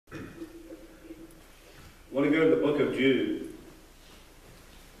I want to go to the book of Jude.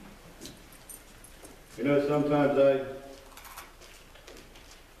 You know, sometimes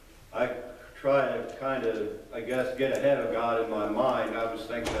I try to kind of, I guess, get ahead of God in my mind. I was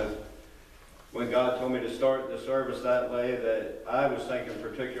thinking of when God told me to start the service that way, that I was thinking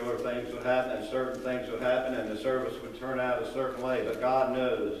particular things would happen and certain things would happen and the service would turn out a certain way. But God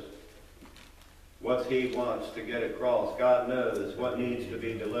knows what He wants to get across. God knows what needs to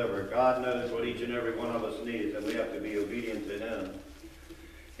be delivered. God knows what each and every one of us needs, and we have to be obedient to Him.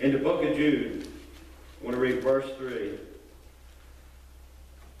 In the book of Jude, I want to read verse 3. The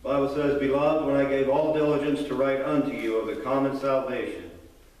Bible says, "Beloved, when I gave all diligence to write unto you of the common salvation,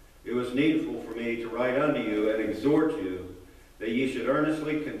 it was needful for me to write unto you and exhort you that ye should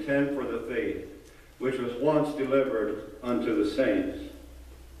earnestly contend for the faith which was once delivered unto the saints."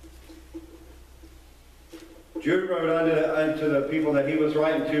 Jude wrote unto the people that he was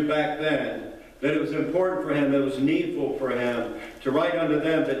writing to back then that it was important for him, it was needful for him to write unto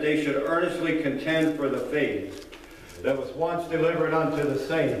them that they should earnestly contend for the faith that was once delivered unto the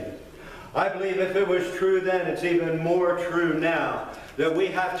saints. I believe if it was true then, it's even more true now, that we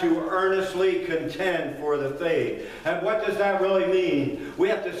have to earnestly contend for the faith. And what does that really mean? We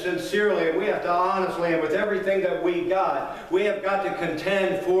have to sincerely, and we have to honestly, and with everything that we got, we have got to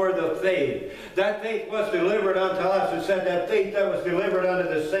contend for the faith. That faith was delivered unto us. It said that faith that was delivered unto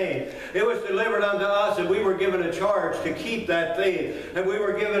the saints. It was delivered unto us, and we were given a charge to keep that faith. And we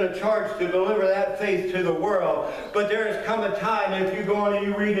were given a charge to deliver that faith to the world. But there has come a time, if you go on and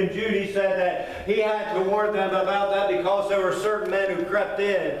you read in Jude, he said that he had to warn them about that because there were certain men who crept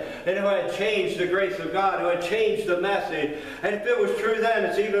in and who had changed the grace of God, who had changed the message. And if it was true then,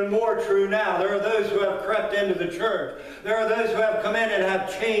 it's even more true now. There are those who have crept into the church. There are those who have come in and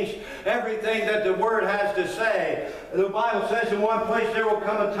have changed everything that the Word has to say. The Bible says in one place there will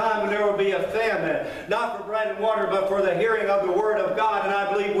come a time when there will be a famine, not for bread and water, but for the hearing of the Word of God. And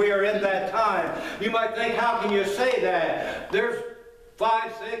I believe we are in that time. You might think, how can you say that? There's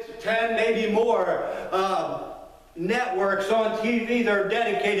 5, 6, 10, maybe more networks on TV that are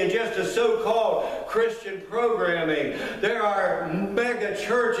dedicated just to so-called Christian programming. There are mega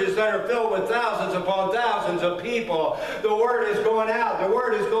churches that are filled with thousands upon thousands of people. The Word is going out. The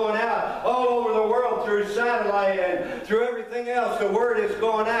Word is going out all over the world through satellite and through everything else. The Word is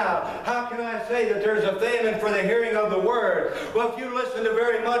going out. How can I say that there's a famine for the hearing of the Word? Well, if you listen to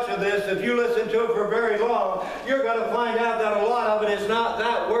very much of this, if you listen to it for very long, you're going to find out that a lot of it is not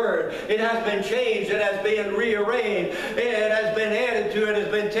that Word. It has been changed. It has been rearranged. It has been added to it,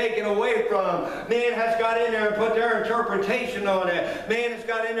 has been taken away from. Man has got in there and put their interpretation on it. Man has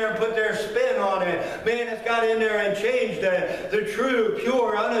got in there and put their spin on it. Man has got in there and changed it. The true,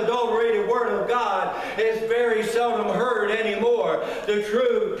 pure, unadulterated Word of God is very seldom heard anymore. The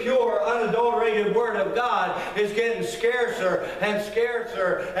true, pure, unadulterated Word of God is getting scarcer and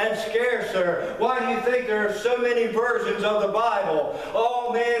scarcer and scarcer. Why do you think there are so many versions of the Bible?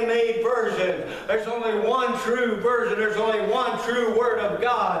 All man-made versions. There's only one true version. There's only one true Word of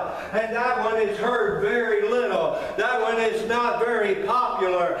God, and that one is heard very little. That one is not very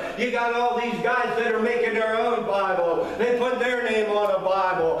popular. You got all these guys that are making their own Bible. They put their name on a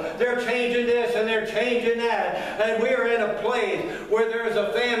Bible. They're changing this and they're changing that, and we're in a place where there is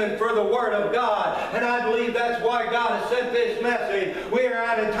a famine for the Word of God, and I believe that's why God has sent this message. We are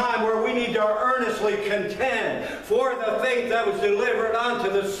at a time where we need to earnestly contend for the faith that was delivered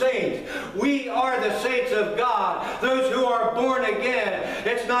unto the saints. We are the saints of God, those who are born again.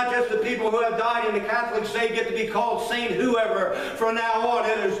 It's not just the people who have died in the Catholic faith get to be called Saint whoever from now on.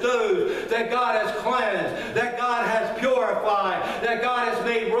 It is those that God has cleansed, that God has purified, that God has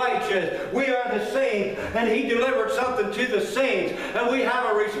made righteous. We are the saints, and He delivered something to the saints, and we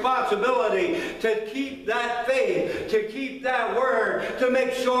have a responsibility to keep that faith, to keep that Word, to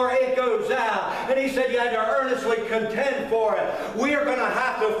make sure it goes out. And He said you had to earnestly contend for it. We are going to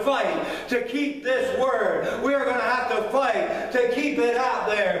have to fight to keep this Word. We are going to have to fight to keep it out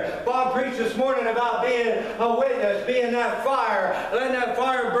there. Bob preached this morning about being a witness, being that fire, letting that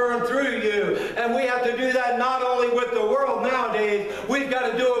fire burn through you. And we have to do that not only with the world nowadays, we've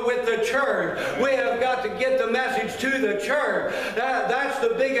got to do it with the church. We have got to get the message to the church. That's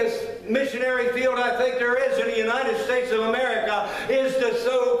the biggest missionary field I think there is in the United States of America, is the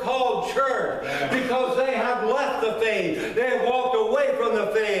so-called church, because they have left the faith. They have walked away from the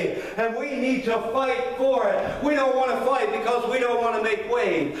faith, and we need to fight for it. We don't want to fight because we don't want to make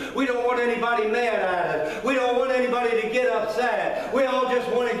waves. We don't want anybody mad at us. We don't want anybody to get upset. We all just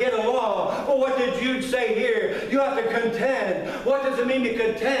want to get along. But what did Jude say here? You have to contend. What does it mean to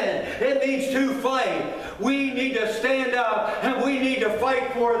contend? It means to fight. We need to stand up and we need to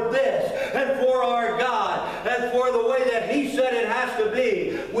fight for this and for our God. and for the way that He said it has to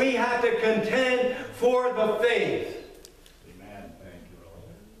be. We have to contend for the faith. Amen. Thank you, Lord.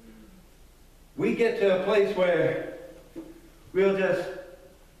 We get to a place where we'll just,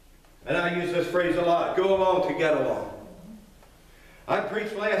 and I use this phrase a lot, go along to get along. I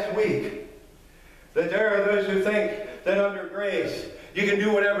preached last week that there are those who think that under grace you can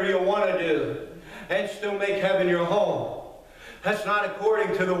do whatever you want to do and still make heaven your home. That's not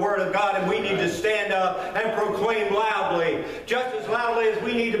according to the Word of God, and we need to stand up and proclaim loudly. Just as loudly as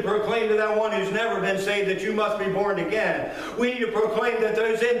we need to proclaim to that one who's never been saved that you must be born again. We need to proclaim that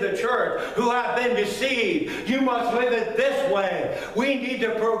those in the church who have been deceived, you must live it this way. We need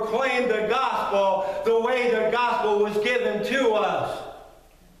to proclaim the gospel the way the gospel was given to us.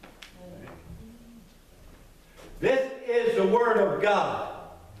 This is the Word of God.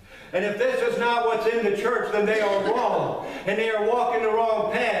 And if this is not what's in the church, then they are wrong. And they are walking the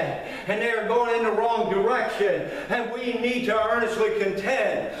wrong path. And they are going in the wrong direction. And we need to earnestly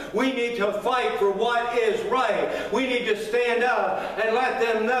contend. We need to fight for what is right. We need to stand up and let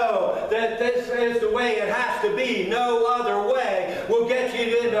them know that this is the way it has to be. No other way will get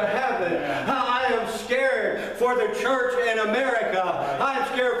you into heaven. I am scared for the church in America. I'm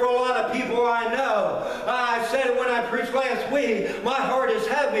scared for a lot of people I know. I said it when I preached last week. My heart is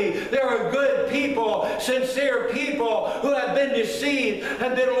heavy. There are good people, sincere people who have been deceived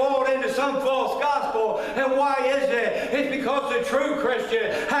and been lulled into some false gospel. And why is it? It's because the true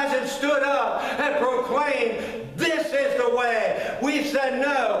Christian hasn't stood up and proclaimed, this is the way. We've said,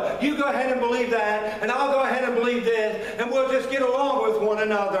 no, you go ahead and believe that, and I'll go ahead and believe this, and we'll just get along with one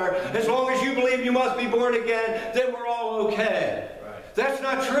another. As long as you believe you must be born again, then we're all okay. Right. That's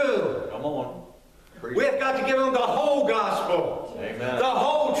not true. Come on. We have got to give them the whole gospel. Amen. The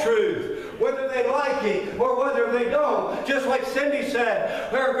whole truth. Whether they like it or whether they don't. Just like Cindy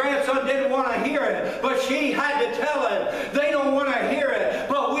said, her grandson didn't want to hear it, but she had to tell him. They don't want to hear it,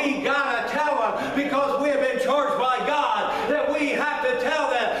 but we got to tell them because we have been charged by God that we have to tell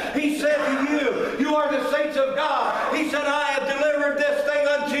them. He said to you, you are the saints of God. He said, I have delivered this thing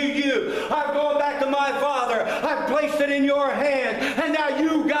unto you. I've gone back to my Father. I've placed it in your hands, and now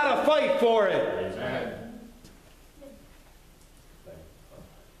you got to fight for it.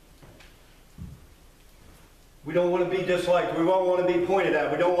 We don't want to be disliked. We don't want to be pointed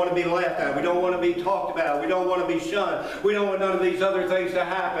at. We don't want to be laughed at. We don't want to be talked about. We don't want to be shunned. We don't want none of these other things to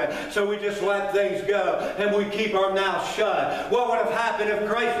happen. So we just let things go and we keep our mouths shut. What would have happened if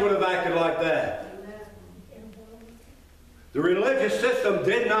Christ would have acted like that? The religious system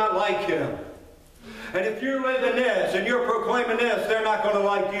did not like him. And if you live in this and you're proclaiming this, they're not going to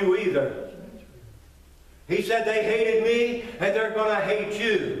like you either. He said they hated me and they're going to hate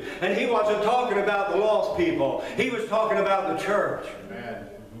you. And he wasn't talking about the lost people. He was talking about the church. Amen.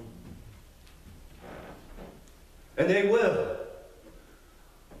 And they will.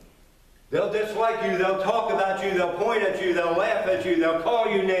 They'll dislike you. They'll talk about you. They'll point at you. They'll laugh at you. They'll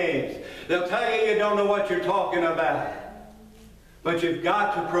call you names. They'll tell you you don't know what you're talking about. But you've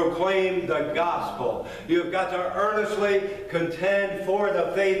got to proclaim the gospel. You've got to earnestly contend for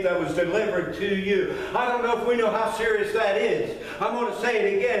the faith that was delivered to you. I don't know if we know how serious that is. I'm going to say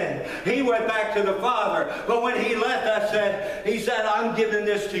it again. He went back to the Father, but when he left, he said, I'm giving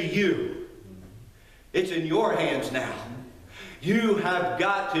this to you. It's in your hands now. You have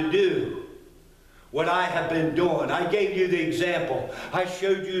got to do what I have been doing. I gave you the example. I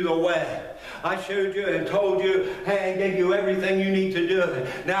showed you the way. I showed you and told you, hey, I gave you everything you need to do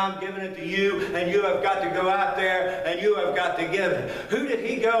it. Now I'm giving it to you, and you have got to go out there, and you have got to give it. Who did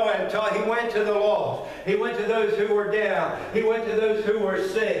he go and tell? He went to the lost. He went to those who were down. He went to those who were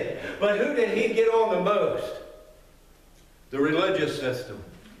sick. But who did he get on the most? The religious system.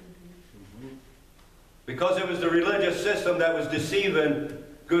 Because it was the religious system that was deceiving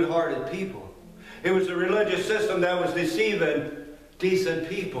good-hearted people. It was the religious system that was deceiving decent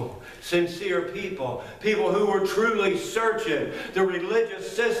people, sincere people, people who were truly searching. The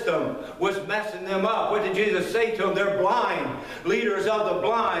religious system was messing them up. What did Jesus say to them? They're blind, leaders of the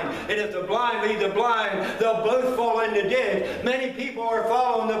blind. And if the blind lead the blind, they'll both fall in the ditch. Many people are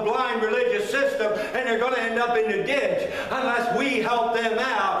following the blind religious system, and they're going to end up in the ditch unless we help them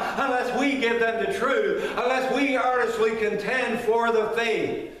out, unless we give them the truth, unless we earnestly contend for the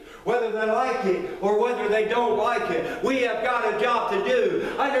faith. Whether they like it or whether they don't like it, we have got a job to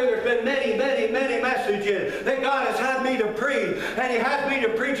do. I know there's been many, many, many messages that God has had me to preach. And He has me to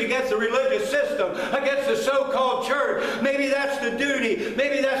preach against the religious system, against the so-called church. Maybe that's the duty.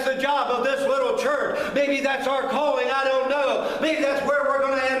 Maybe that's the job of this little church. Maybe that's our calling. I don't know. Maybe that's where we're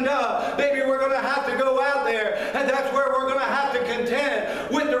going to end up. Maybe we're going to have to go out there, and that's where we're going to have to contend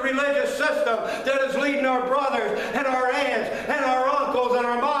with the religious system. system that is leading our brothers and our aunts and our uncles and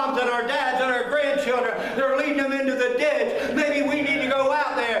our moms and our dads and our grandchildren. They're leading them into the ditch. Maybe we need to go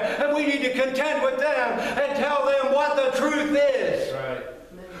out there and we need to contend with them and tell them what the truth is. Right.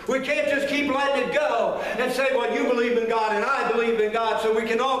 We can't just keep letting it go and say, well, you believe in God and I believe in God, so we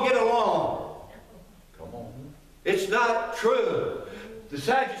can all get along. Come on. It's not true. The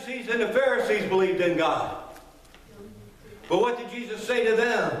Sadducees and the Pharisees believed in God. But what did Jesus say to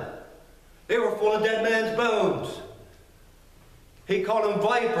them? They were full of dead man's bones. He called them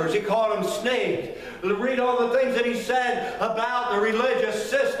vipers. He called them snakes. Read all the things that he said about the religious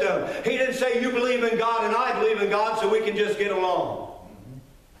system. He didn't say, you believe in God and I believe in God, so we can just get along.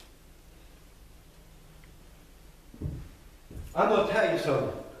 I'm going to tell you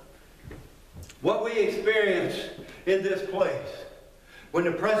something. What we experience in this place, when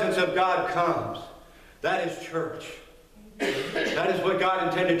the presence of God comes, that is church. That is what God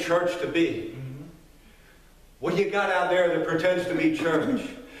intended church to be. What you got out there that pretends to be church?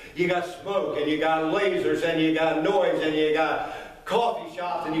 You got smoke, and you got lasers, and you got noise, and you got coffee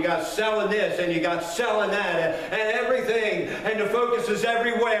shops, and you got selling this, and you got selling that, and everything, and the focus is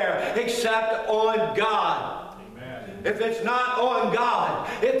everywhere except on God. If it's not on God,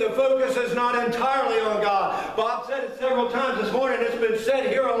 if the focus is not entirely on God. Bob said it several times this morning, it's been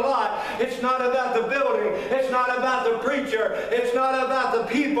said here a lot, it's not about the building, it's not about the preacher, it's not about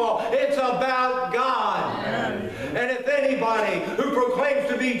the people, it's about God. Amen. And if anybody who proclaims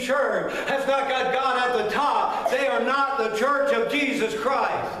to be church has not got God at the top, they are not the church of Jesus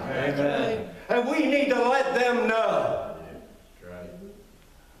Christ. Amen. And we need to let them know.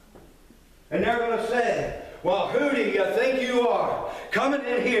 And they're going to say, well, who do you think you are? Coming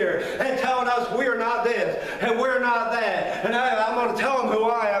in here and telling us we're not this and we're not that. And I'm going to tell them who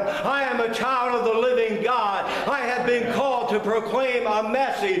I am. I am a child of the living God. I have been called to proclaim a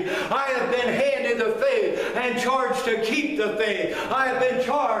message. I have been handed the faith and charged to keep the faith. I have been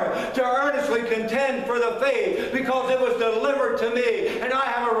charged to earnestly contend for the faith because it was delivered to me. And I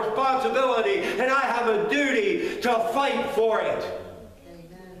have a responsibility and I have a duty to fight for it.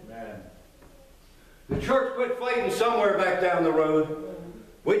 The church quit fighting somewhere back down the road.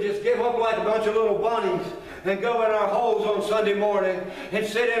 We just give up like a bunch of little bunnies and go in our holes on Sunday morning and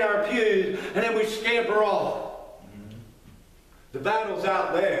sit in our pews and then we scamper off. The battle's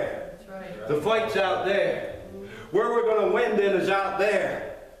out there. That's right. The fight's out there. Where we're going to win then is out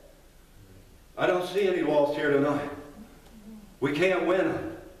there. I don't see any lost here tonight. We can't win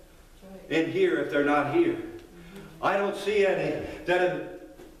them in here if they're not here. I don't see any that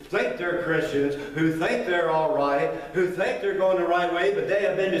think they're Christians, who think they're all right, who think they're going the right way, but they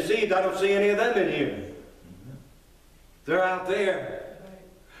have been deceived. I don't see any of them in here. They're out there.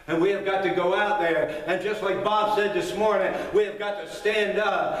 And we have got to go out there, and just like Bob said this morning, we have got to stand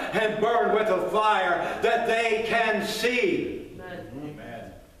up and burn with a fire that they can see.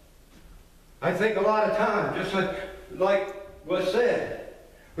 Amen. I think a lot of times, just like was said,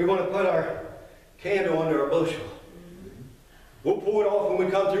 we want to put our candle under a bushel. We'll pull it off when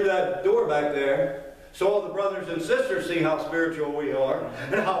we come through that door back there, so all the brothers and sisters see how spiritual we are,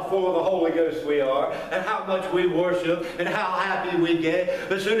 and how full of the Holy Ghost we are, and how much we worship, and how happy we get.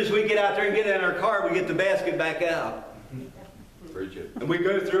 As soon as we get out there and get in our car, we get the basket back out. Preach it. And we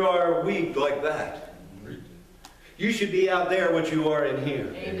go through our week like that. You should be out there what you are in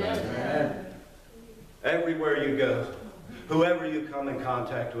here. Amen. Everywhere you go, whoever you come in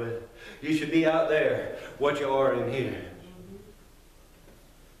contact with, you should be out there what you are in here.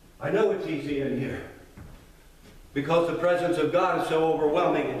 I know it's easy in here because the presence of God is so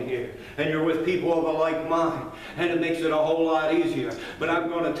overwhelming in here, and you're with people of a like mind, and it makes it a whole lot easier. But I'm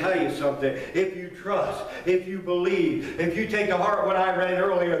going to tell you something. If you trust, if you believe, if you take to heart what I read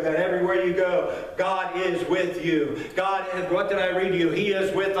earlier, that everywhere you go, God is with you. God, what did I read to you? He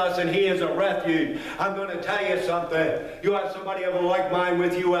is with us, and He is a refuge. I'm going to tell you something. You have somebody of a like mind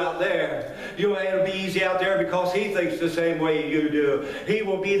with you out there. It'll be easy out there because he thinks the same way you do. He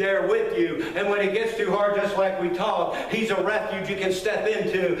will be there with you, and when it gets too hard, just like we talked, He's a refuge you can step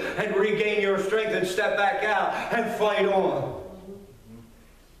into and regain your strength and step back out and fight on.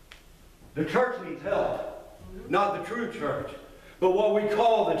 The church needs help. Not the true church, but what we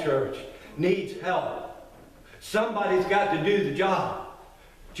call the church needs help. Somebody's got to do the job.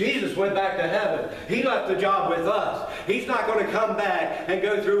 Jesus went back to heaven. He left the job with us. He's not going to come back and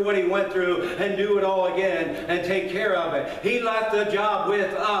go through what He went through and do it all again and take care of it. He left the job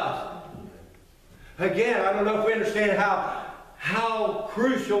with us. Again, I don't know if we understand how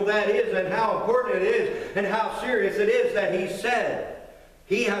crucial that is and how important it is and how serious it is that He said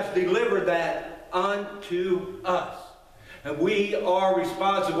He has delivered that unto us. And we are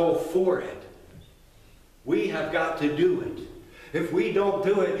responsible for it. We have got to do it. If we don't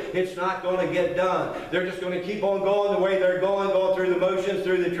do it, it's not going to get done. They're just going to keep on going the way they're going through the motions,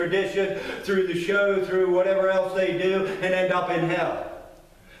 through the tradition, through the show, through whatever else they do, and end up in hell.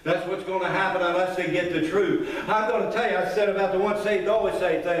 That's what's going to happen unless they get the truth. I'm going to tell you, I said about the once saved, always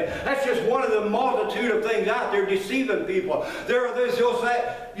saved thing. That's just one of the multitude of things out there deceiving people. There are those who'll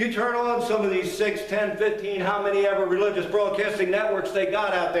say, you turn on some of these 6, 10, 15, how many ever religious broadcasting networks they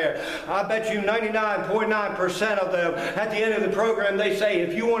got out there. I bet you 99.9% of them, at the end of the program, they say,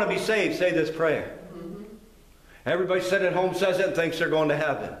 if you want to be saved, say this prayer. Everybody sitting at home says it and thinks they're going to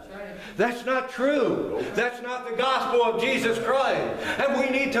heaven. That's not true. That's not the gospel of Jesus Christ. And we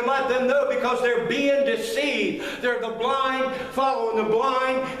need to let them know, because they're being deceived. They're the blind following the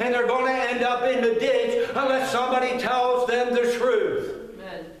blind, and they're going to end up in the ditch unless somebody tells them the truth.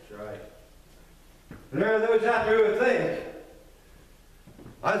 Amen. That's right. And there are those out there who think,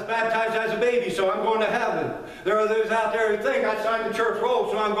 I was baptized as a baby, so I'm going to heaven. There are those out there who think I signed the church roll,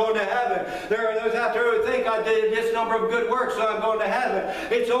 so I'm going to heaven. There are those out there who think I did this number of good works, so I'm going to heaven.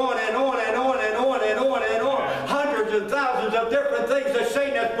 It's on and on and on and on and on and on. Hundreds and thousands of different things that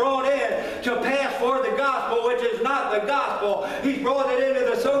Satan has brought in to pass for the gospel, which is not the gospel. He's brought it into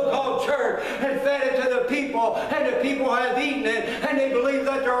the so-called church and fed it to the people, and the people have eaten it, and they believe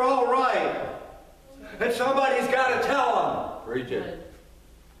that they're all right. And somebody's got to tell them. Preach it.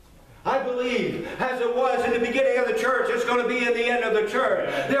 I believe, as it was in the beginning of the church, it's going to be in the end of the church.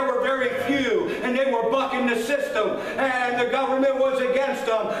 There were very few, and they were bucking the system, and the government was against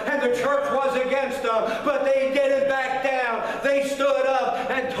them, and the church was against them, but they didn't back down. They stood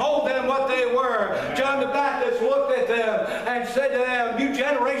up and told them what they were. John the Baptist looked at them and said to them, you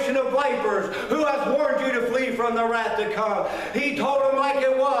generation of vipers, who has warned you to flee from the wrath to come? He told them like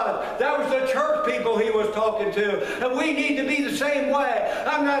it was. That was the church people he was talking to, and we need to be the same way.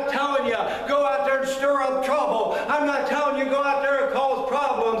 I'm not telling you, go out there and stir up trouble. I'm not telling you, go out there and cause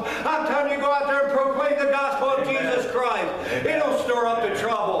problems. I'm telling you, go out there and proclaim the gospel of Jesus Christ. It'll stir up the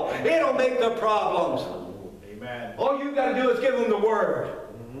trouble. It'll make the problems. Amen. All you got to do is give them the word.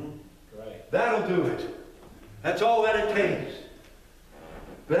 Right. That'll do it. That's all that it takes.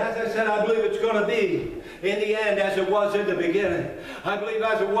 But as I said, I believe it's going to be in the end as it was in the beginning. I believe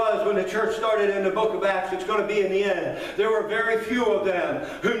as it was when the church started in the book of Acts, it's going to be in the end. There were very few of them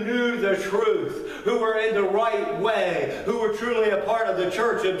who knew the truth, who were in the right way, who were truly a part of the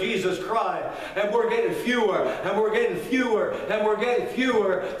church of Jesus Christ. And we're getting fewer, and we're getting fewer, and we're getting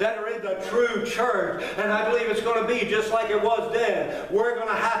fewer that are in the true church. And I believe it's going to be just like it was then. We're going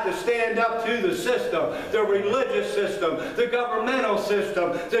to have to stand up to the system, the religious system, the governmental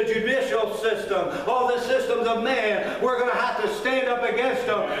system, the judicial system, all the systems of man. We're going to have to stand up against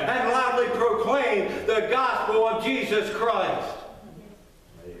them and loudly proclaim the gospel of Jesus Christ.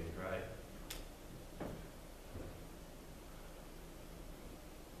 Right.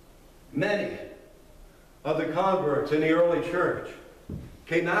 Many of the converts in the early church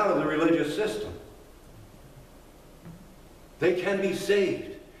came out of the religious system. They can be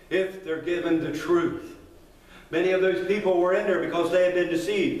saved if they're given the truth. Many of those people were in there because they had been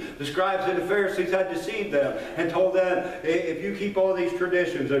deceived. The scribes and the Pharisees had deceived them and told them, if you keep all these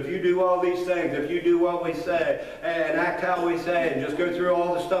traditions, if you do all these things, if you do what we say and act how we say and just go through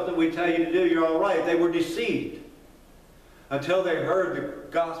all the stuff that we tell you to do, you're all right. They were deceived until they heard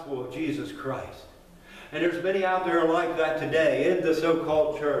the gospel of Jesus Christ. And there's many out there like that today in the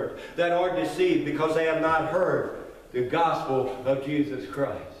so-called church that are deceived because they have not heard the gospel of Jesus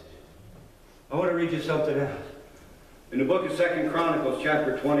Christ. I want to read you something else. In the book of 2 Chronicles,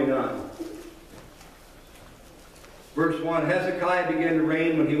 chapter 29, verse 1, Hezekiah began to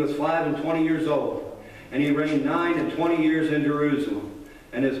reign when he was 25 years old, and he reigned 29 years in Jerusalem.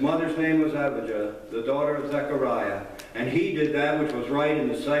 And his mother's name was Abijah, the daughter of Zechariah. And he did that which was right in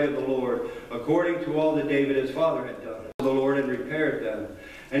the sight of the Lord, according to all that David his father had done. The Lord and repaired them.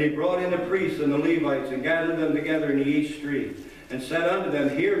 And he brought in the priests and the Levites, and gathered them together in each street, and said unto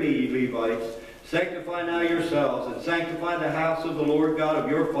them, Hear me, ye Levites, sanctify now yourselves, and sanctify the house of the Lord God of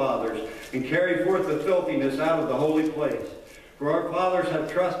your fathers, and carry forth the filthiness out of the holy place. For our fathers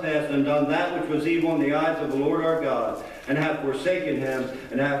have trespassed and done that which was evil in the eyes of the Lord our God, and have forsaken him,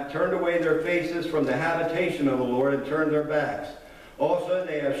 and have turned away their faces from the habitation of the Lord, and turned their backs. Also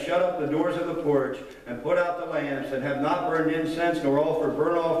they have shut up the doors of the porch, and put out the lamps, and have not burned incense, nor offered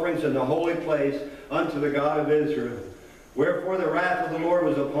burnt offerings in the holy place unto the God of Israel. Wherefore the wrath of the Lord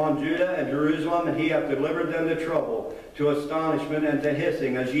was upon Judah and Jerusalem, and he hath delivered them to trouble, to astonishment, and to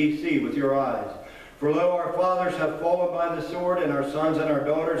hissing, as ye see with your eyes. For lo, our fathers have fallen by the sword, and our sons and our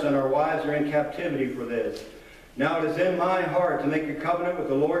daughters and our wives are in captivity for this. Now it is in my heart to make a covenant with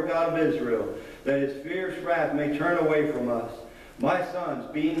the Lord God of Israel, that his fierce wrath may turn away from us. My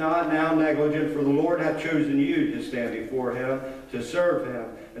sons, be not now negligent, for the Lord hath chosen you to stand before him, to serve him,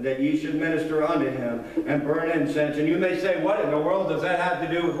 and that ye should minister unto him, and burn incense. And you may say, what in the world does that have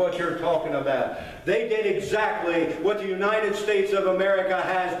to do with what you're talking about? They did exactly what the United States of America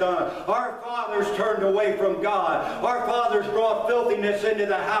has done. Our fathers turned away from God. Our fathers brought filthiness into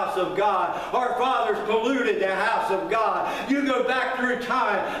the house of God. Our fathers polluted the house of God. You go back through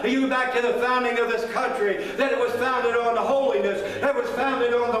time, and you go back to the founding of this country, that it was founded on holiness, that was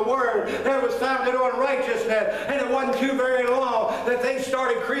founded on the Word, that was founded on righteousness, and it wasn't too very long that things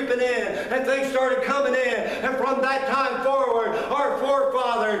started creeping in, and things started coming in, and from that time forward, our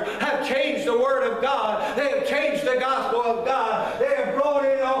forefathers have changed the Word of God. They have changed the gospel of God. They have brought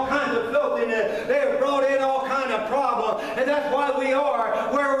in all kinds of filthiness. They have brought in all kinds of problems, and that's why we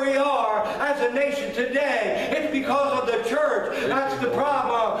are where we are as a nation today. It's because of the church. That's the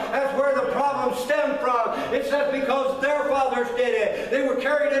problem. That's where the problem stemmed from. It says because their fathers did it. They were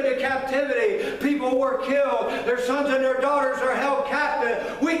carried into captivity. People were killed. Their sons and their daughters are held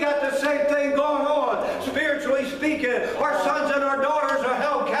captive. We got the same thing going on. Spiritually speaking, our sons and our daughters are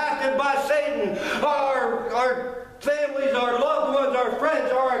held captive by Satan. Our families, our loved ones, our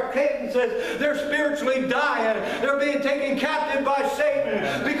friends, our acquaintances, they're spiritually dying. They're being taken captive by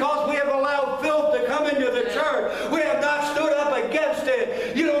Satan because we have allowed filth to come into the church. We have not stood up against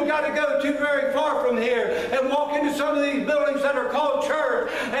it. You don't got to go too very far from here and walk into some of these buildings that are called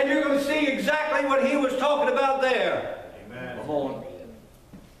church, and you're going to see exactly what he was talking about there. Amen. Come on.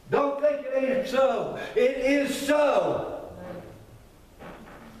 Don't think it ain't so. It is so.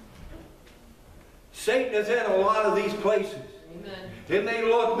 Satan is in a lot of these places. Amen. It may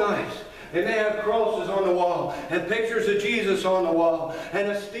look nice. It may have crosses on the wall, and pictures of Jesus on the wall, and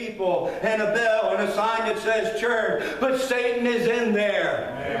a steeple, and a bell, and a sign that says church. But Satan is in there.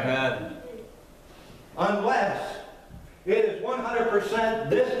 Amen. Unless it is 100%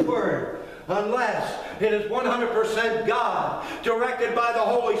 this Word. Unless it is 100% God, directed by the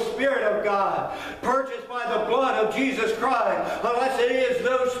Holy Spirit of God, purchased by the blood of Jesus Christ. Unless it is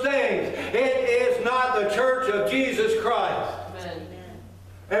those things, it is not the church of Jesus Christ. Amen.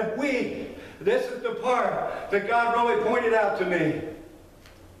 And this is the part that God really pointed out to me.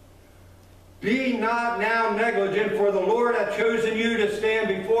 Be not now negligent, for the Lord hath chosen you to stand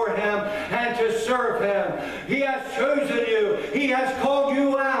before him and to serve him. He has chosen you. He has called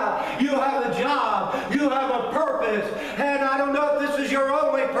you out. You have a job. You have a purpose. And I don't know if this is your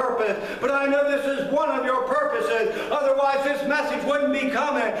only purpose, but I know this is one of your purposes. Otherwise, this message wouldn't be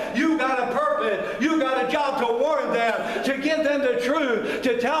coming. You got a purpose. You got a job to warn them, to give them the truth,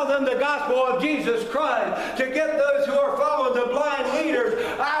 to tell them the gospel of Jesus Christ, to get those who are following the blind leaders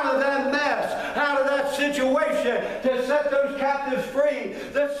out of that mess, out of that situation, to set those captives free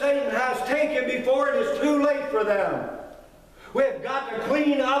that Satan has taken before it is too late for them. We have got to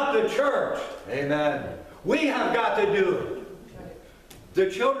clean up the church. Amen. We have got to do it. The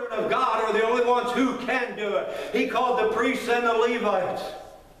children of God are the only ones who can do it. He called the priests and the Levites.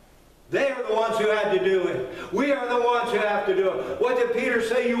 They are the ones who had to do it. We are the ones who have to do it. What did Peter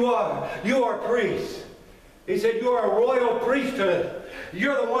say you are? You are priests. He said you are a royal priesthood.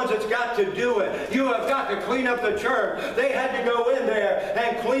 You're the ones that's got to do it. You have got to clean up the church. They had to go in there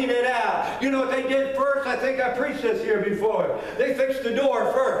and clean it out. You know what they did first? I think I preached this here before. They fixed the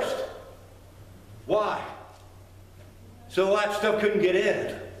door first. Why? So that stuff couldn't get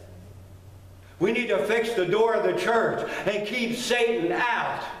in. We need to fix the door of the church and keep Satan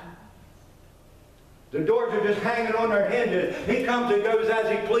out. The doors are just hanging on their hinges. He comes and goes as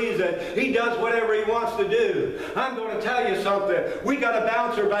he pleases. He does whatever he wants to do. I'm going to tell you something. We got a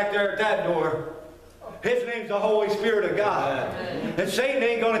bouncer back there at that door. His name's the Holy Spirit of God. Amen. And Satan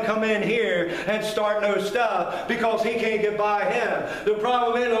ain't going to come in here and start no stuff because he can't get by him. The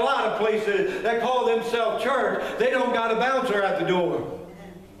problem in a lot of places that call themselves church, they don't got a bouncer at the door.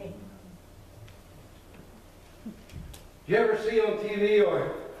 You ever see on TV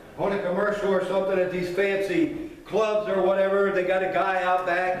or on a commercial or something at these fancy clubs or whatever, they got a guy out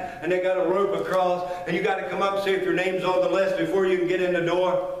back and they got a rope across and you got to come up and see if your name's on the list before you can get in the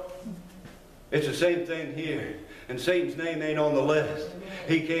door? It's the same thing here. And Satan's name ain't on the list.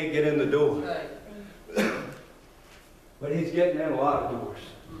 He can't get in the door. But he's getting in a lot of doors.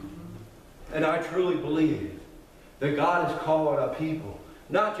 And I truly believe that God is calling a people,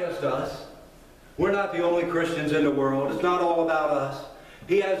 not just us. We're not the only Christians in the world. It's not all about us.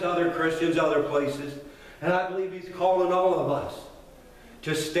 He has other Christians, other places. And I believe he's calling all of us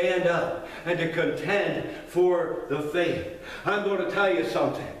to stand up and to contend for the faith. I'm going to tell you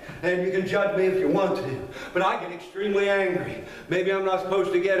something, and you can judge me if you want to, but I get extremely angry. Maybe I'm not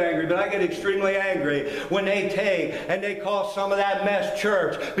supposed to get angry, but I get extremely angry when they take and they call some of that mess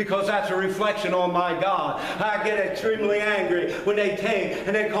church, because that's a reflection on my God. I get extremely angry when they take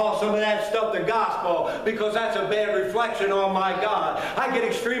and they call some of that stuff the gospel, because that's a bad reflection on my God. I get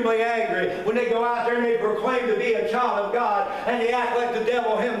extremely angry when they go out there and they proclaim to be a child of God and they act like the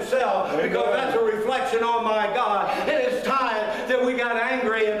devil himself, because that's a reflection on my God. It is time that we got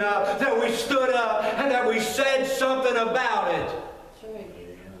angry enough, that we stood up, and that we said something about it.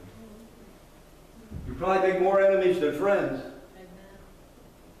 You probably make more enemies than friends.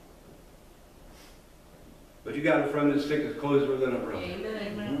 But you got a friend that sticks closer than a brother.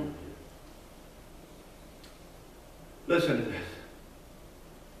 Amen. Listen to this.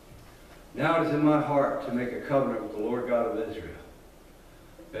 Now it is in my heart to make a covenant with the Lord God of Israel,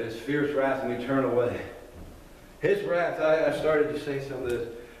 that his fierce wrath may turn away. His wrath, I started to say some of this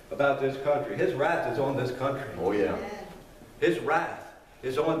about this country. His wrath is on this country. Oh, yeah. His wrath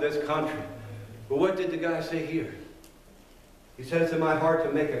is on this country. But what did the guy say here? He says, in my heart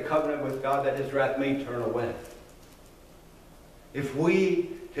to make a covenant with God that his wrath may turn away. If we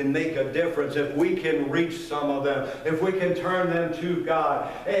can make a difference, if we can reach some of them, if we can turn them to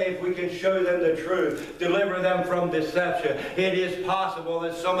God, if we can show them the truth, deliver them from deception, it is possible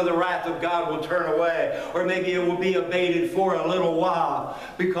that some of the wrath of God will turn away, or maybe it will be abated for a little while,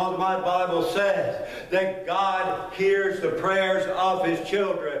 because my Bible says that God hears the prayers of his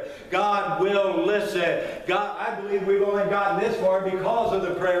children. God will listen. God, I believe we've only gotten this far because of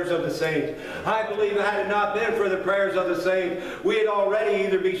the prayers of the saints. I believe had it not been for the prayers of the saints, we'd already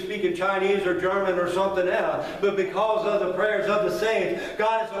either be speaking Chinese or German or something else. But because of the prayers of the saints,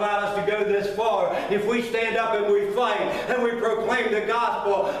 God has allowed us to go this far. If we stand up and we fight and we proclaim the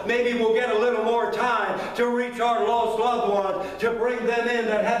gospel, maybe we'll get a little more time to reach our lost loved ones, to bring them in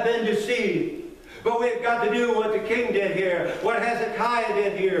that have been deceived. But we've got to do what the king did here, what Hezekiah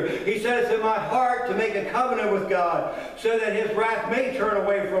did here. He said, it's in my heart to make a covenant with God, so that his wrath may turn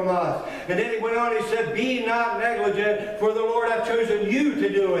away from us. And then he went on, he said, be not negligent, for the Lord hath chosen you to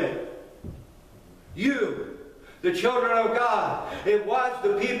do it. You, the children of God. It was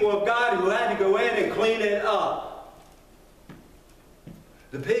the people of God who had to go in and clean it up.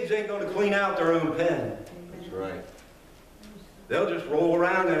 The pigs ain't going to clean out their own pen. That's right. They'll just roll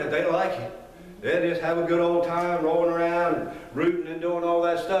around in it. They like it. They just have a good old time rolling around and rooting and doing all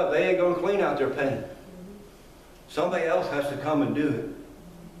that stuff. They ain't going to clean out their pen. Somebody else has to come and do it.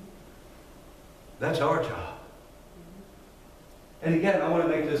 That's our job. And again, I want to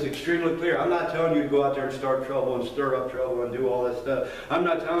make this extremely clear. I'm not telling you to go out there and start trouble and stir up trouble and do all that stuff. I'm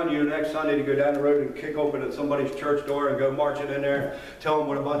not telling you next Sunday to go down the road and kick open at somebody's church door and go marching in there and tell them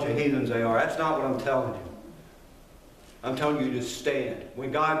what a bunch of heathens they are. That's not what I'm telling you. I'm telling you to stand.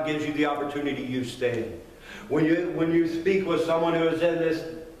 When God gives you the opportunity, you stand. When you speak with someone who is in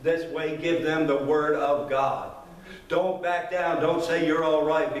this way, give them the word of God. Don't back down. Don't say you're all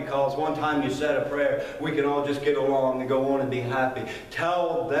right because one time you said a prayer. We can all just get along and go on and be happy.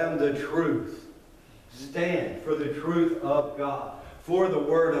 Tell them the truth. Stand for the truth of God. For the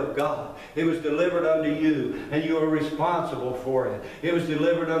word of God. It was delivered unto you, and you are responsible for it. It was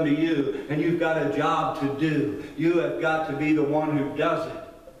delivered unto you, and you've got a job to do. You have got to be the one who does it.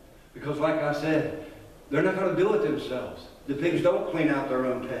 Because like I said, they're not going to do it themselves. The pigs don't clean out their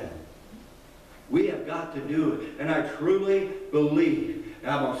own pen. We have got to do it. And I truly believe, and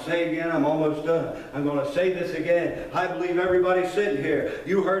I'm going to say again, I'm almost done. I'm going to say this again. I believe everybody sitting here,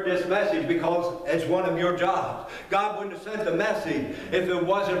 you heard this message because it's one of your jobs. God wouldn't have sent the message if it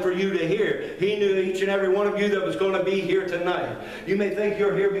wasn't for you to hear. He knew each and every one of you that was going to be here tonight. You may think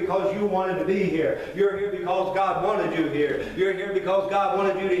you're here because you wanted to be here. You're here because God wanted you here. You're here because God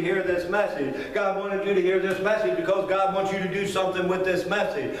wanted you to hear this message. God wanted you to hear this message because God wants you to do something with this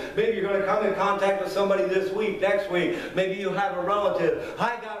message. Maybe you're going to come in contact with somebody this week, next week. Maybe you have a relative.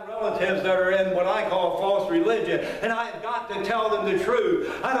 I got relatives that are in what I call false religion, and I've got to tell them the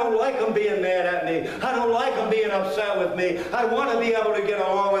truth. I don't like them being mad at me. I don't like them being upset with me. I want to be able to get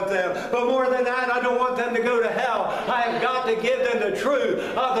along with them. But more than that, I don't want them to go to hell. I have got to give them the truth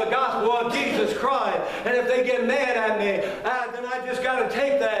of the gospel of Jesus Christ. And if they get mad at me, then I just got to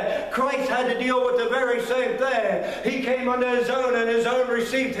take that. Christ had to deal with the very same thing. He came unto his own, and his own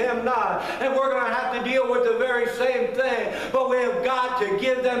received him not. And we're going to have to deal with the very same thing. But we have got to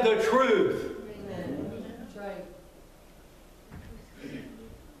give them the truth. Amen. That's right.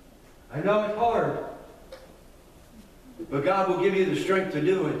 I know it's hard, but God will give you the strength to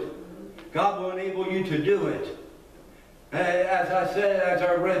do it. God will enable you to do it. As I said, as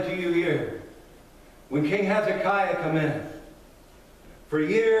I read to you here, when King Hezekiah come in, for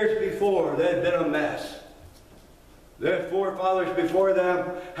years before, there had been a mess. Their forefathers before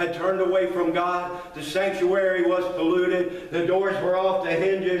them had turned away from God. The sanctuary was polluted. The doors were off the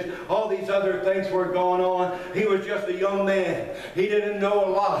hinges. All these other things were going on. He was just a young man. He didn't know a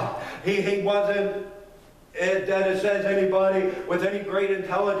lot. He wasn't, that it says, anybody with any great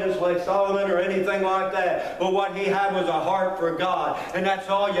intelligence like Solomon or anything like that. But what he had was a heart for God. And that's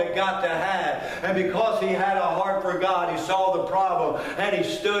all you got to have. And because he had a heart for God, he saw the problem. And he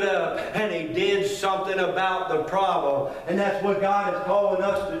stood up and he did something about the problem. And that's what God is calling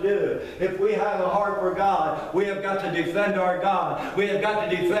us to do. If we have a heart for God, we have got to defend our God. We have got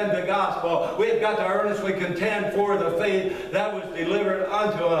to defend the gospel. We have got to earnestly contend for the faith that was delivered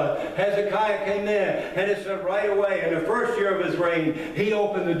unto us. Hezekiah came in, and it said right away, in the first year of his reign, he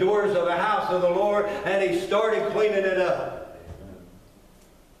opened the doors of the house of the Lord, and he started cleaning it up.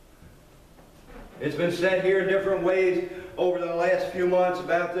 It's been said here in different ways over the last few months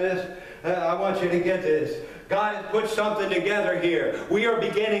about this. I want you to get this. God has put something together here. We are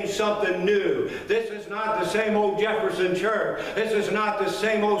beginning something new. This is not the same old Jefferson church. This is not the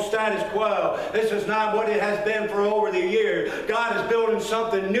same old status quo. This is not what it has been for over the years. God is building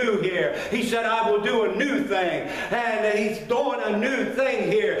something new here. He said, I will do a new thing. And he's doing a new thing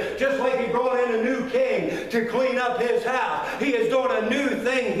here. Just like he brought in a new king to clean up his house. He is doing a new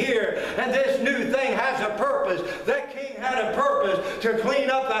thing here. And this new thing has a purpose. That king had a purpose to clean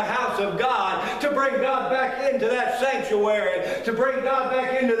up the house of God, to bring God back into that sanctuary, to bring God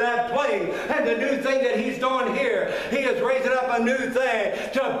back into that place. And the new thing that he's doing here, he is raising up a new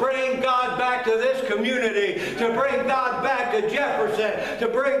thing to bring God back to this community, to bring God back to Jefferson, to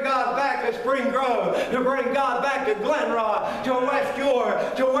bring God back to Spring Grove, to bring God back to Glenrock, to West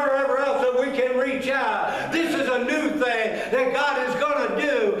York, to wherever else that we can reach out. This is a new thing that God is going to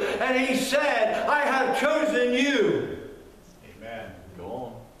do. And he said, I have chosen you. Amen. Go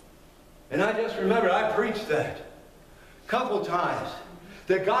on. And I just remember, I preached that a couple times,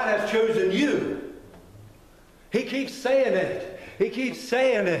 that God has chosen you. He keeps saying it. He keeps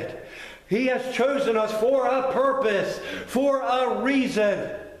saying it. He has chosen us for a purpose, for a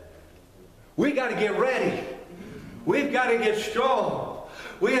reason. We got to get ready. We've got to get strong.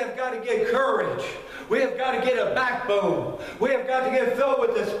 We have got to get courage. We have got to get a backbone. We have got to get filled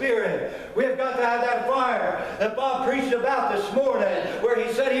with the Spirit. We have got to have that fire that Bob preached about this morning, where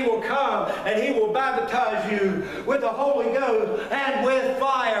he said he will come and he will baptize you with the Holy Ghost and with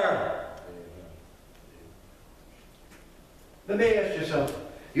fire. Let me ask you something.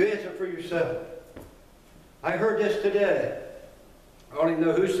 You answer for yourself. I heard this today. I don't even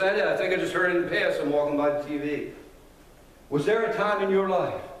know who said it. I think I just heard it in passing walking by the TV. Was there a time in your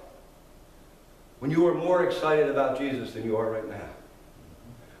life when you were more excited about Jesus than you are right now?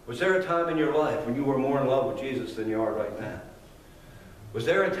 Was there a time in your life when you were more in love with Jesus than you are right now? Was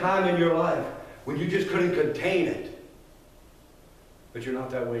there a time in your life when you just couldn't contain it? But you're not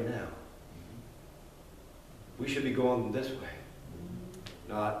that way now. We should be going this way,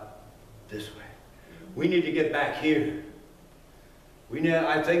 not this way. We need to get back here.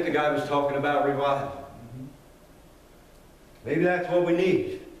 I think the guy was talking about revival. Maybe that's what we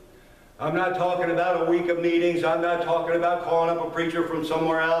need. I'm not talking about a week of meetings. I'm not talking about calling up a preacher from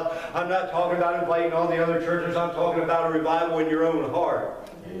somewhere else. I'm not talking about inviting all the other churches. I'm talking about a revival in your own heart.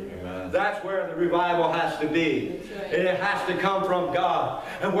 Amen. That's where the revival has to be. Right. And it has to come from God.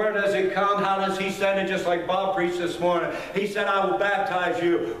 And where does it come? How does he send it? Just like Bob preached this morning. He said, I will baptize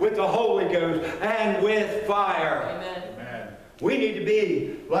you with the Holy Ghost and with fire. Amen. We need to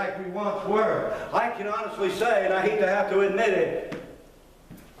be like we once were. I can honestly say, and I hate to have to admit it,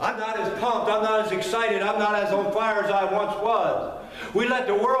 I'm not as pumped, I'm not as excited, I'm not as on fire as I once was. We let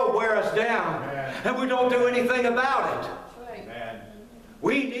the world wear us down, and we don't do anything about it.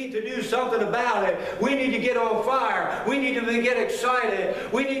 We need to do something about it. We need to get on fire. We need to get excited.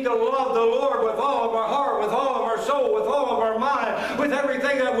 We need to love the Lord with all of our heart, with all of our soul, with all of our mind, with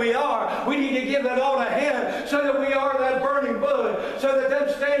everything that we are. We need to give it all to Him so that we are that burning bush, so that them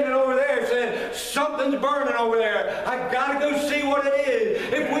standing over there saying, something's burning over there. I've got to go see what it is.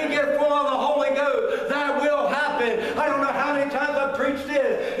 If we get full of the Holy Ghost, that will happen. I don't know how many times I've preached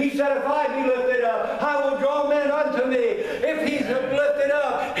this. He said, if I be lifted up, I will draw men unto me. If He's lifted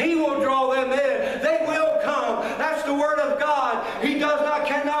up, He will draw them in. They will come. That's the word of God. He does not,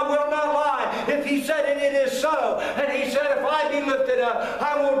 cannot, will not lie. If He said it, it is so. And He said, if I be lifted up,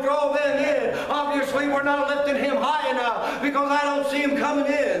 I will draw them in. Obviously, we're not lifting Him high enough because I don't see Him coming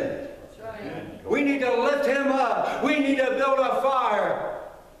in. That's right. We need to lift Him up. We need to build a fire.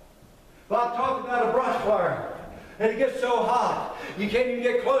 Bob talked about a brush fire. And it gets so hot, you can't even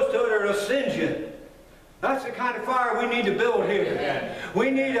get close to it or it'll singe you. That's the kind of fire we need to build here. Amen. We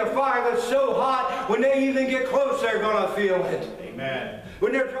need a fire that's so hot, when they even get close, they're going to feel it. Amen.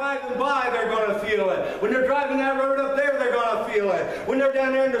 When they're driving by, they're going to feel it. When they're driving that road up there, they're going to feel it. When they're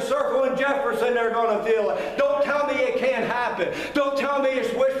down there in the circle in Jefferson, they're going to feel it. Don't tell me it can't happen. Don't tell me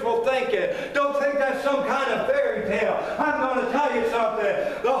it's wishful thinking. Don't think that's some kind of fairy tale. I'm going to tell you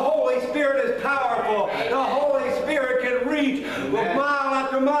something. The Holy Spirit is powerful. The Holy Spirit can reach mile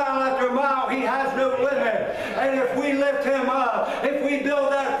after mile after mile. He has no limit. And if we lift Him up, if we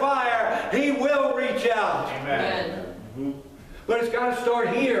build that fire, He will reach out. Amen. But it's got to start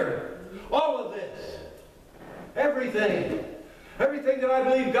here. All of this. Everything. Everything that I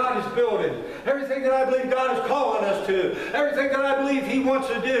believe God is building. Everything that I believe God is calling us to. Everything that I believe He wants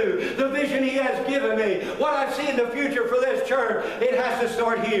to do. The vision He has given me. What I see in the future for this church. It has to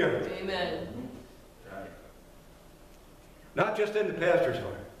start here. Amen. Not just in the pastor's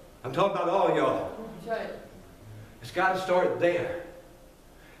heart. I'm talking about all y'all. That's right. It's got to start there.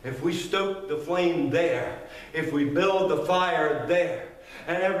 If we stoke the flame there, if we build the fire there,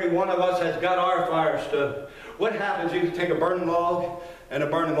 and every one of us has got our fire stoked, what happens if you take a burning log and you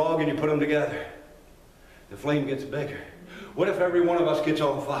put them together? The flame gets bigger. What if every one of us gets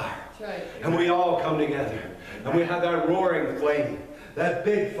on fire? That's right. And we all come together, and we have that roaring flame, that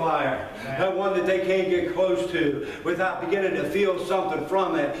big fire, that one that they can't get close to without beginning to feel something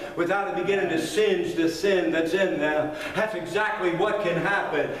from it, without it beginning to singe the sin that's in them. That's exactly what can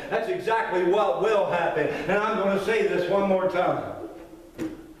happen. That's exactly what will happen. And I'm going to say this one more time.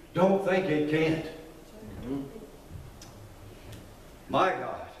 Don't think it can't. My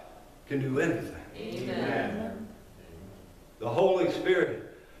God can do anything. Amen. The Holy Spirit.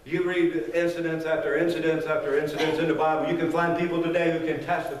 You read incidents after incidents after incidents in the Bible. You can find people today who can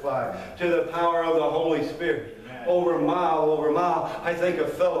testify to the power of the Holy Spirit. Amen. Over mile. I think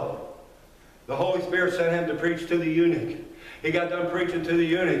of Philip. The Holy Spirit sent him to preach to the eunuch. He got done preaching to the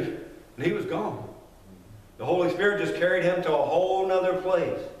eunuch, and he was gone. The Holy Spirit just carried him to a whole nother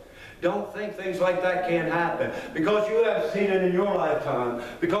place. Don't think things like that can't happen. Because you haven't seen it in your lifetime,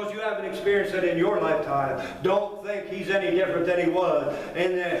 because you haven't experienced it in your lifetime, don't think He's any different than He was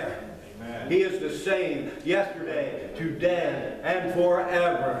in there. Amen. He is the same yesterday, today, and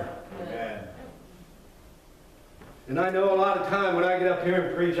forever. Amen. And I know a lot of time when I get up here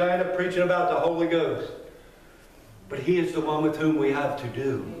and preach, I end up preaching about the Holy Ghost. But He is the one with whom we have to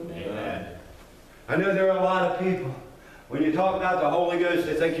do. Amen. I know there are a lot of people, when you talk about the Holy Ghost,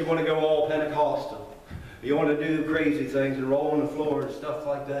 they think you want to go all Pentecostal. You want to do crazy things and roll on the floor and stuff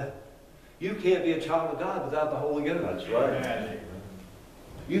like that. You can't be a child of God without the Holy Ghost. That's right. Amen.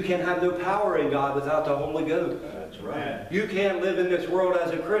 You can't have no power in God without the Holy Ghost. That's right. You can't live in this world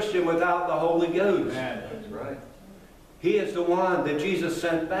as a Christian without the Holy Ghost. Amen. That's right. He is the one that Jesus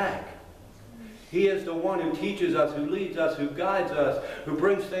sent back. He is the one who teaches us, who leads us, who guides us, who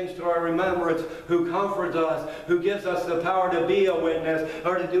brings things to our remembrance, who comforts us, who gives us the power to be a witness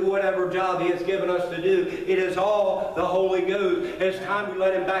or to do whatever job He has given us to do. It is all the Holy Ghost. It's time we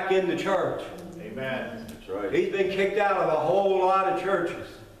let Him back in the church. Amen. That's right. He's been kicked out of a whole lot of churches.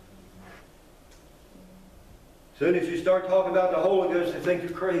 As soon as you start talking about the Holy Ghost, they think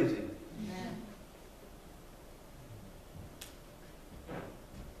you're crazy.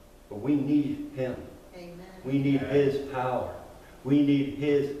 But we need Him. Amen. We need His power. We need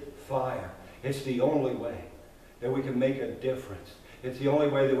His fire. It's the only way that we can make a difference. It's the only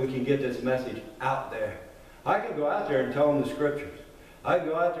way that we can get this message out there. I can go out there and tell them the Scriptures. I can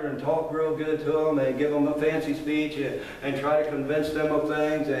go out there and talk real good to them and give them a fancy speech and try to convince them of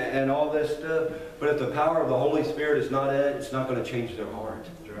things and all this stuff. But if the power of the Holy Spirit is not in it, it's not going to change their heart.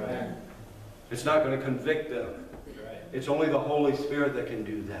 That's right. It's not going to convict them. That's right. It's only the Holy Spirit that can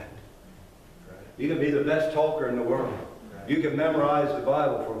do that. Right. You can be the best talker in the world. Right. You can memorize the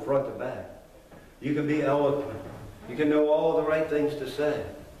Bible from front to back. You can be eloquent. You can know all the right things to say.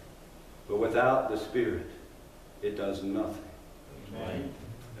 But without the Spirit, it does nothing. Amen.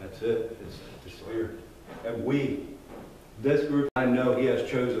 That's it. It's the Spirit. And we, this group, I know He has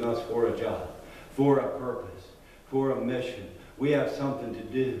chosen us for a job, for a purpose, for a mission. We have something to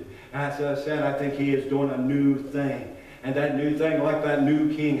do. And as I said, I think He is doing a new thing. And that new thing, like that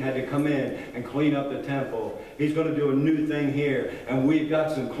new king had to come in and clean up the temple, He's going to do a new thing here. And we've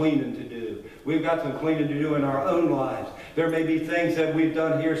got some cleaning to do. We've got some cleaning to do in our own lives. There may be things that we've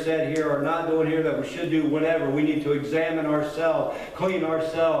done here, said here, or not doing here that we should do whenever. We need to examine ourselves, clean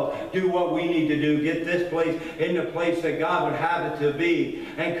ourselves, do what we need to do, get this place in the place that God would have it to be,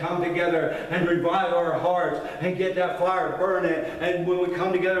 and come together and revive our hearts and get that fire burning. And when we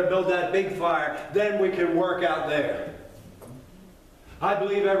come together and build that big fire, then we can work out there. I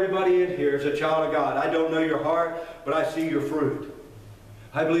believe everybody in here is a child of God. I don't know your heart, but I see your fruit.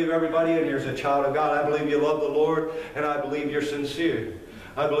 I believe everybody in here is a child of God. I believe you love the Lord, and I believe you're sincere.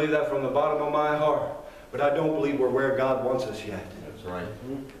 I believe that from the bottom of my heart. But I don't believe we're where God wants us yet. That's right.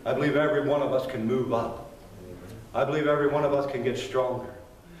 I believe every one of us can move up. I believe every one of us can get stronger.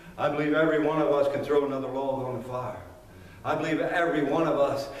 I believe every one of us can throw another log on the fire. I believe every one of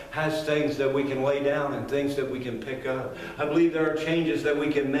us has things that we can lay down and things that we can pick up. I believe there are changes that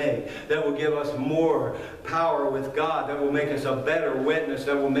we can make that will give us more power with God, that will make us a better witness,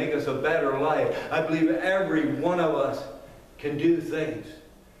 that will make us a better light. I believe every one of us can do things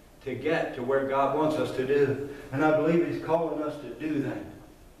to get to where God wants us to do. And I believe He's calling us to do that.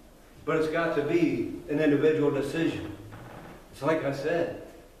 But it's got to be an individual decision. It's like I said,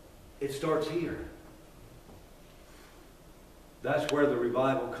 it starts here. That's where the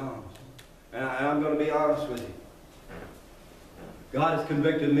revival comes. And I'm going to be honest with you. God has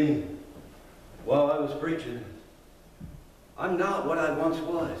convicted me while I was preaching it. I'm not what I once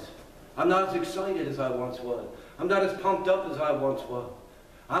was. I'm not as excited as I once was. I'm not as pumped up as I once was.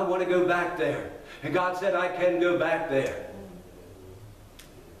 I want to go back there. And God said I can go back there.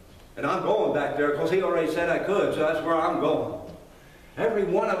 And I'm going back there because He already said I could, so that's where I'm going. Every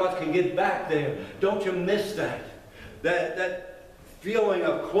one of us can get back there. Don't you miss that. That feeling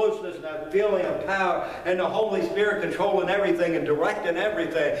of closeness, that feeling of power, and the Holy Spirit controlling everything and directing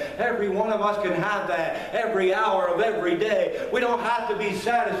everything. Every one of us can have that every hour of every day. We don't have to be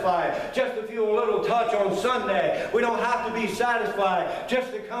satisfied just to feel a little touch on Sunday. We don't have to be satisfied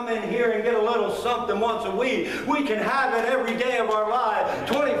just to come in here and get a little something once a week. We can have it every day of our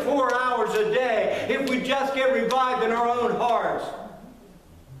lives, 24 hours a day, if we just get revived in our own hearts.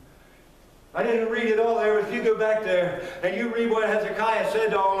 I didn't read it all there. If you go back there and you read what Hezekiah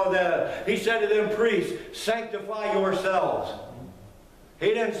said to all of them, he said to them priests, sanctify yourselves. He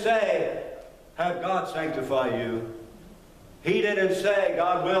didn't say, have God sanctify you. He didn't say,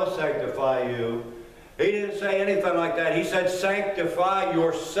 God will sanctify you. He didn't say anything like that. He said, sanctify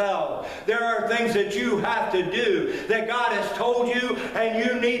yourself. There are things that you have to do that God has told you, and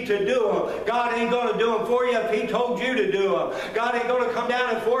you need to do them. God ain't going to do them for you if He told you to do them. God ain't going to come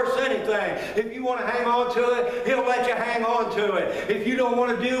down and force anything. If you want to hang on to it, He'll let you hang on to it. If you don't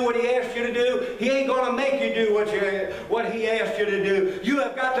want to do what He asked you to do, He ain't going to make you do what He asked you to do. You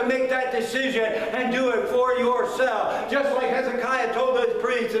have got to make that decision and do it for yourself. Just like Hezekiah told those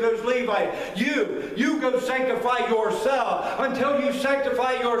priests and those Levites, you go sanctify yourself. Until you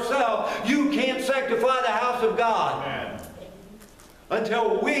sanctify yourself, you can't sanctify the house of God. Amen.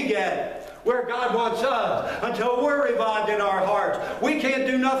 Until we get where God wants us, until we're revived in our hearts, we can't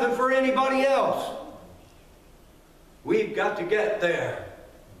do nothing for anybody else. We've got to get there.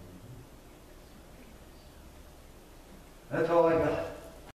 That's all I got.